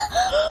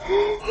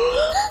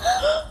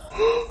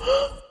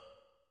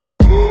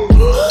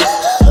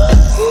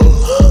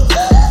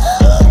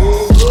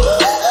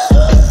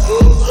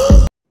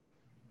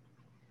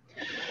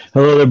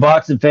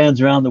boxing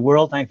fans around the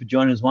world, thanks for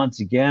joining us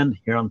once again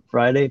here on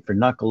Friday for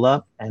Knuckle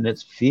Up, and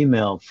it's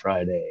Female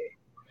Friday.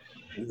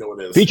 You know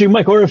it is. Featuring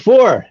Mike Orr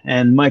 4,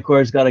 and Mike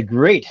Orr's got a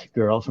great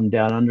girl from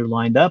Down Under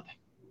lined up.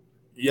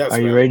 Yes,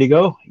 Are you ready to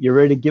go? You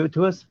ready to give it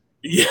to us?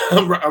 Yeah,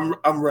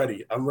 I'm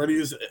ready. I'm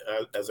ready as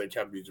I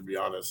can be, to be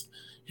honest.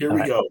 Here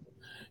we go.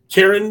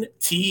 Karen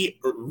T.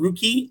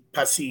 Ruki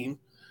Passin.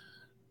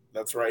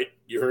 That's right.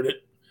 You heard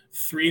it.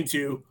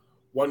 3-2.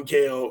 1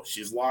 KO.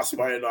 She's lost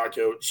by a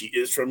knockout. She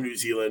is from New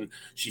Zealand.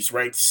 She's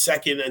ranked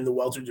second in the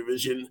welter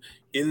division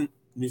in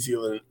New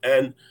Zealand.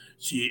 And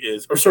she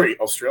is, Australia.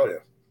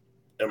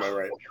 Am I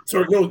right?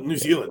 Sorry, no, New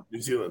Zealand.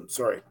 New Zealand.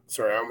 Sorry,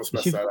 I almost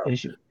messed that up.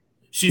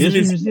 She's from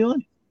New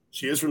Zealand?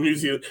 She is from New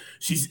Zealand.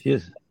 She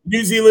is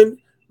New Zealand,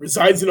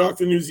 resides in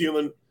Auckland, New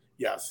Zealand.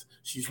 Yes.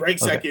 She's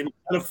ranked second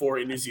out of 4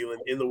 in New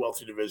Zealand in the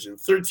welter division,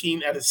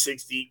 13 out of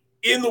 60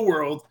 in the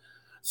world.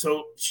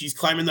 So she's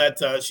climbing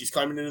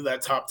into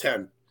that top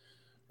 10.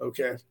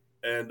 Okay,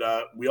 and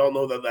we all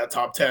know that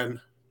top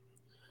 10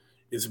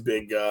 is a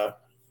big,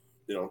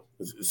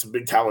 it's a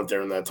big talent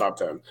there in that top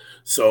 10.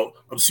 So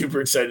I'm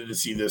super excited to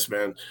see this,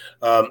 man.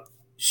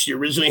 She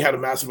originally had a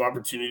massive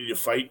opportunity to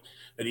fight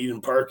at Eden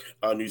Park,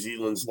 New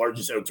Zealand's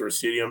largest outdoor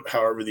stadium.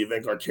 However, the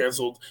event got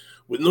canceled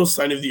with no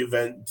sign of the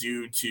event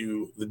due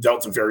to the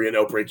Delta variant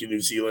outbreak in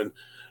New Zealand.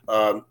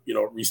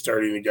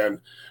 Restarting again.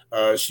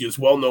 She is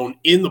well known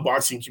in the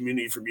boxing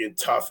community for being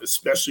tough,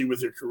 especially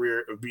with her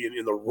career of being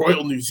in the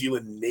Royal New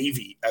Zealand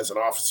Navy as an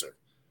officer.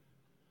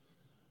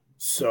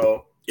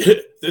 So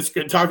this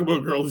could talk about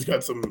a girl who's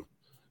got some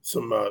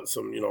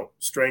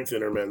strength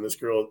in her, man. This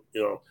girl,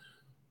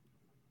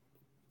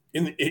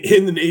 in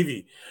the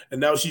Navy, and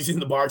now she's in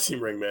the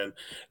boxing ring, man.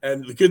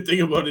 And the good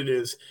thing about it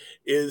is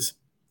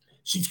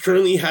she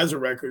currently has a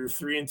record of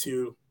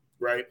 3-2,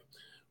 right?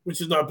 Which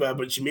is not bad,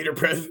 but she made her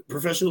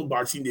professional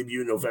boxing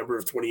debut in November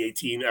of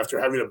 2018 after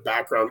having a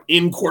background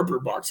in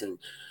corporate boxing.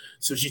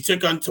 So she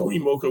took on Tony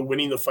Moka,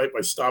 winning the fight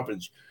by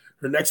stoppage.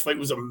 Her next fight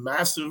was a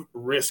massive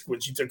risk when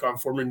she took on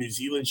former New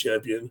Zealand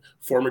champion,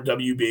 former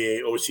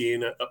WBA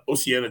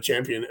Oceania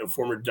champion, and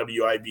former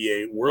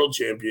WIBA world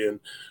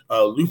champion,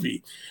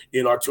 Lupi,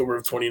 in October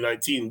of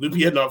 2019.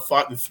 Lupi had not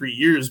fought in 3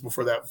 years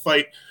before that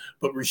fight,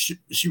 but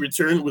she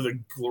returned with a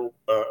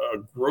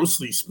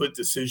grossly split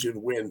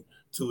decision win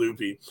to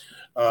Lupi.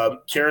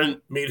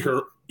 Karen made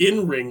her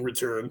in-ring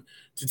return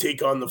to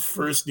take on the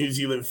first New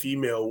Zealand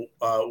female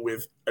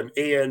with an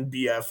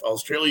ANBF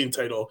Australian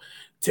title,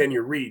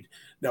 Tanya Reid.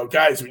 Now,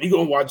 guys, when you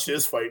go and watch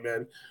this fight,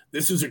 man,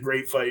 this is a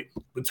great fight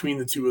between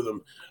the two of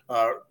them.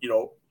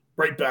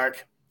 Right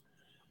back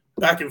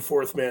and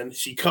forth, man.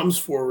 She comes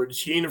forward.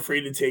 She ain't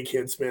afraid to take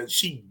hits, man.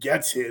 She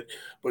gets hit,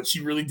 but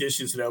she really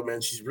dishes it out,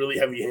 man. She's really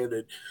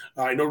heavy-handed.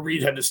 I know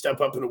Reid had to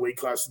step up in a weight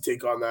class to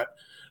take on that.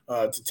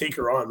 To take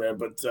her on, man.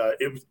 But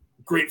it was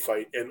a great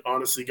fight. And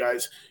honestly,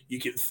 guys, you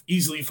can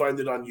easily find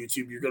it on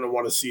YouTube. You're going to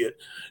want to see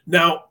it.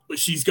 Now,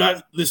 she's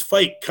got this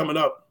fight coming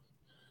up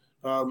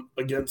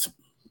against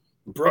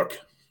Brooke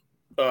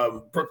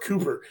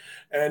Cooper.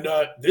 And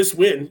this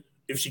win,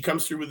 if she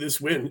comes through with this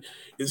win,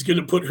 is going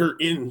to put her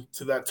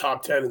into that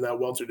top 10 in that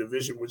welter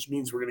division, which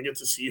means we're going to get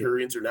to see her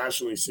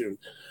internationally soon.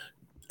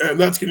 And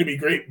that's going to be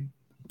great.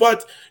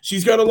 But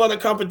she's got a lot of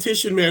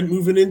competition, man,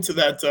 moving into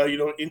that,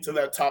 into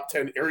that top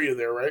 10 area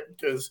there, right?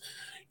 Because,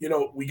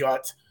 we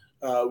got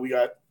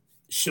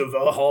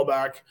Chevelle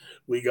Hallback,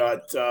 we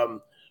got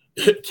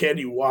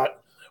Candy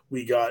Watt,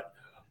 we got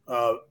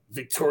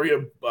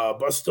Victoria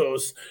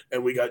Bustos,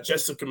 and we got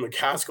Jessica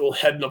McCaskill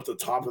heading up the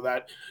top of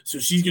that. So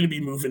she's going to be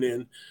moving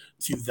in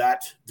to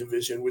that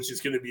division, which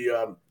is going to be,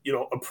 a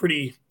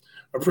pretty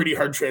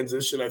hard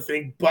transition, I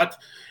think. But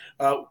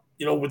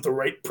with the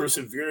right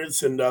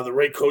perseverance and the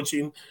right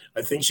coaching,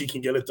 I think she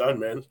can get it done,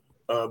 man.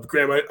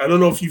 Graham, I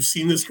don't know if you've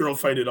seen this girl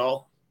fight at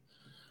all.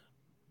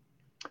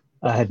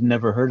 I had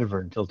never heard of her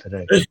until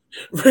today.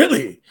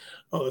 Really?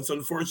 Oh, that's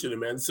unfortunate,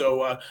 man.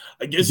 So I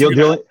guess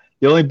the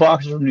only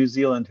boxer from New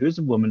Zealand who's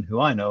a woman who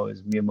I know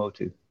is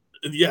Miyamoto.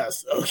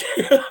 Yes.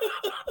 Okay.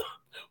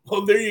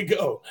 Well, there you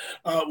go.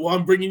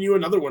 I'm bringing you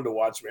another one to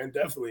watch, man.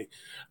 Definitely.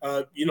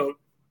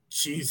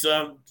 She's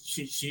a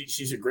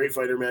great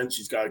fighter, man.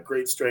 She's got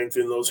great strength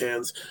in those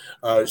hands.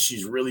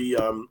 She's really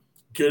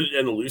good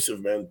and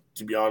elusive, man,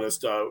 to be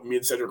honest. Me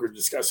and Cedric were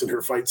discussing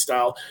her fight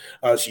style.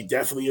 She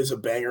definitely is a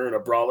banger and a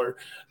brawler,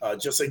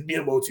 just like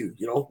Miyamoto,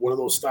 one of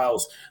those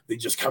styles. They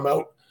just come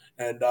out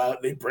and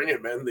they bring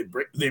it, man. They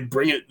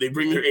bring it. They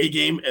bring their A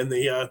game, and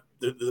they're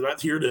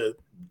not here to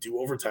do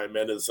overtime,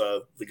 man, as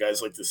the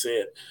guys like to say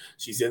it.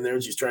 She's in there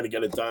and she's trying to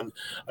get it done.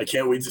 I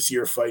can't wait to see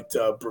her fight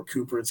Brooke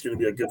Cooper. It's going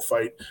to be a good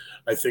fight.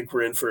 I think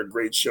we're in for a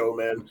great show,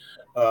 man.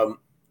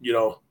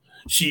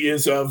 She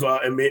is of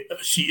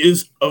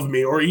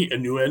Maori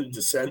and Niuean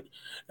descent,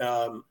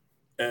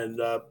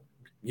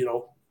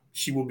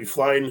 she will be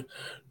flying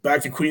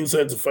back to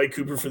Queensland to fight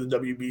Cooper for the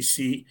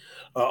WBC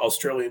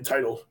Australian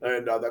title,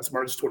 and that's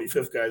March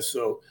 25th, guys.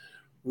 So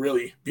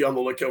really be on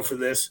the lookout for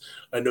this.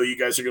 I know you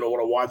guys are going to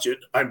want to watch it.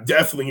 I'm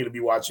definitely going to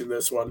be watching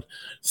this one.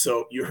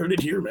 So you heard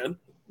it here, man.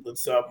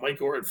 That's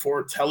Mike Orr at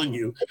 4 telling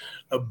you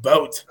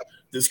about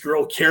this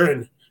girl,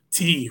 Karen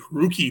T.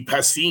 Ruki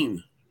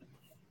Passin.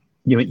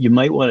 You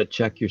might want to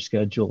check your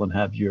schedule and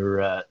have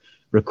your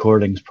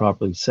recordings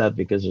properly set,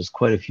 because there's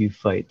quite a few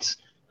fights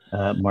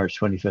March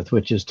 25th,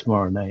 which is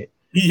tomorrow night.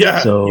 Yeah.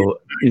 So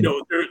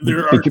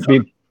there are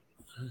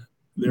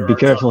be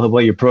careful of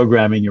what you're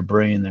programming your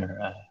brain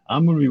there.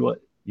 I'm going to be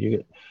what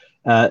you.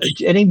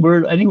 Any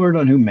word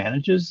on who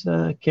manages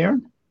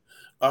Karen?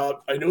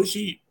 I know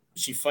she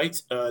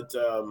fights at.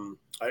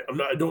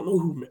 I don't know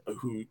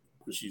who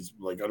she's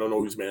like. I don't know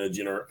who's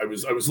managing her. I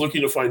was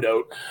looking to find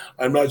out.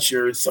 I'm not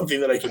sure. It's something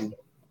that I can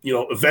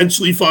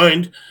eventually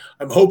find.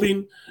 I'm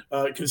hoping,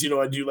 because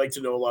I do like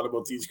to know a lot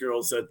about these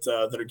girls that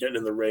are getting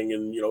in the ring,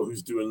 and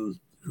who's doing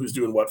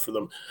what for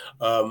them.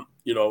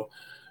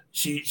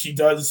 She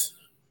does.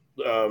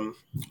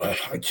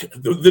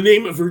 The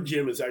name of her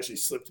gym has actually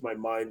slipped my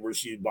mind, where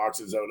she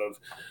boxes out of,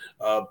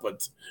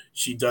 but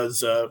she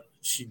does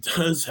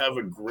have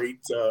a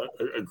great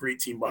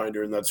team behind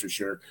her, and that's for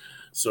sure.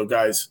 So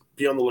guys,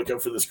 be on the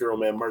lookout for this girl,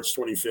 man. March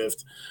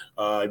 25th.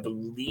 I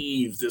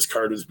believe this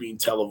card is being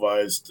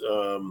televised,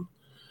 and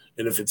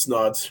if it's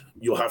not,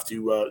 you'll have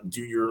to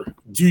do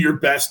your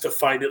best to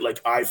find it, like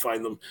I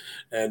find them,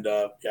 and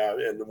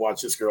and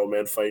watch this girl,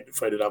 man, fight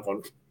it up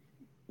on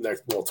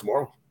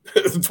tomorrow.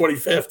 The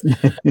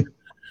 25th.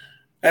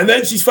 And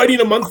then she's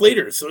fighting a month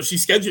later. So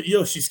she's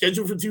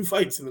scheduled for 2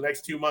 fights in the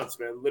next 2 months,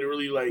 man.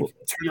 Literally, like,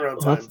 turnaround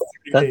time.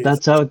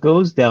 That's how it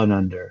goes down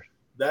under.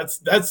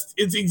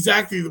 It's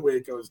exactly the way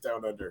it goes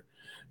down under.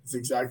 It's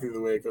exactly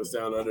the way it goes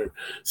down under.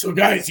 So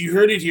guys, you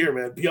heard it here,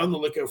 man. Be on the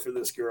lookout for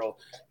this girl,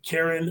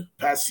 Karen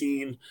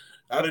Passin,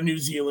 out of New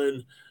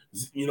Zealand,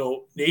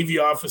 Navy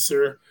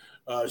officer.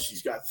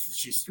 She's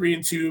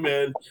 3-2,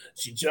 man.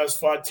 She just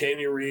fought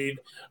Tanya Reid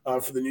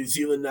for the New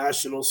Zealand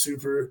national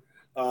super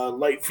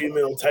light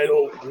female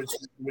title,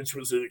 which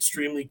was an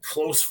extremely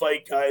close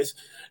fight, guys.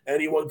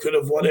 Anyone could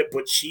have won it,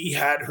 but she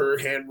had her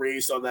hand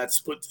raised on that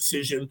split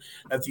decision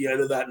at the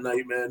end of that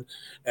night, man.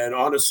 And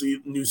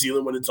honestly, New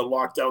Zealand went into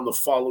lockdown the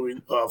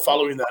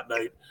following that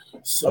night.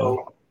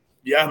 So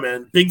yeah,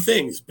 man, big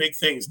things.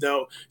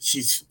 Now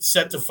she's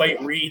set to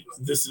fight Reed.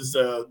 This is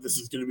going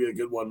to be a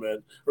good one,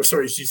 man. Or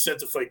sorry, she's set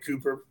to fight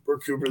Cooper.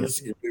 This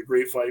is going to be a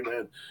great fight,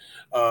 man.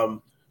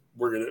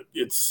 We're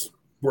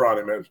on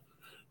it, man.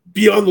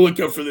 Be on the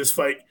lookout for this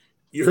fight.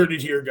 You heard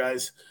it here,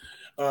 guys.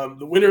 The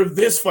winner of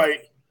this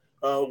fight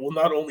will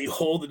not only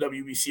hold the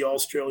WBC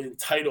Australian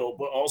title,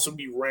 but also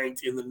be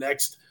ranked in the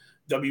next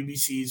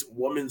WBC's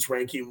women's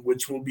ranking,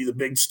 which will be the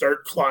big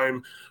start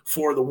climb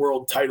for the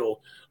world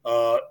title,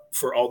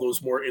 for all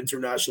those more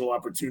international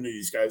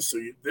opportunities, guys. So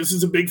this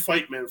is a big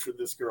fight, man, for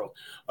this girl.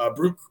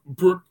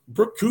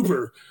 Brooke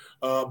Cooper,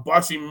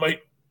 boxing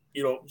might,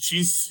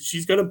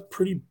 she's got a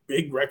pretty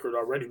big record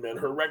already, man.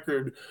 Her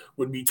record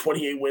would be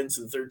 28 wins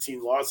and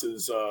 13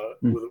 losses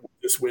with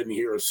this win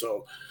here.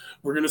 So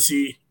we're gonna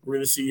see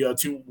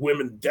 2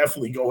 women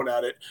definitely going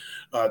at it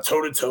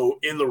toe to toe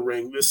in the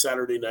ring this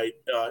Saturday night.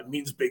 It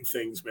means big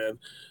things, man.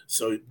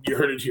 So you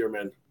heard it here,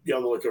 man. Be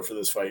on the lookout for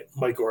this fight.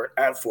 Mike Orr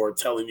at 4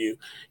 telling you,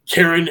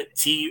 Karen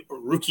T.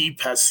 Ruki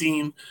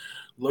Passin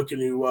looking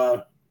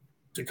to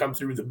come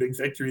through with a big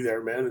victory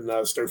there, man,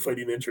 and start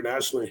fighting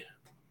internationally.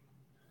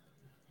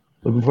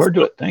 Looking forward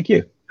to it. Thank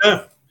you.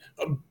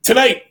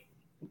 Tonight,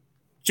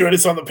 join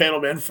us on the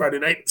panel, man, Friday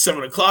night,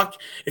 7 o'clock.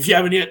 If you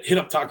haven't yet, hit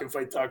up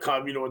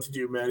talkandfight.com. You know what to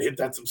do, man. Hit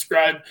that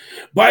subscribe.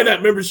 Buy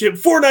that membership,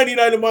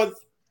 $4.99 a month.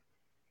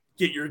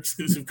 Get your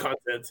exclusive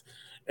content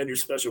and your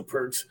special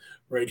perks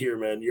right here,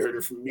 man. You heard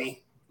it from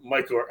me,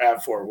 Mike Orr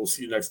at 4. We'll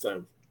see you next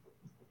time.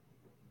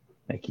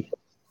 Thank you.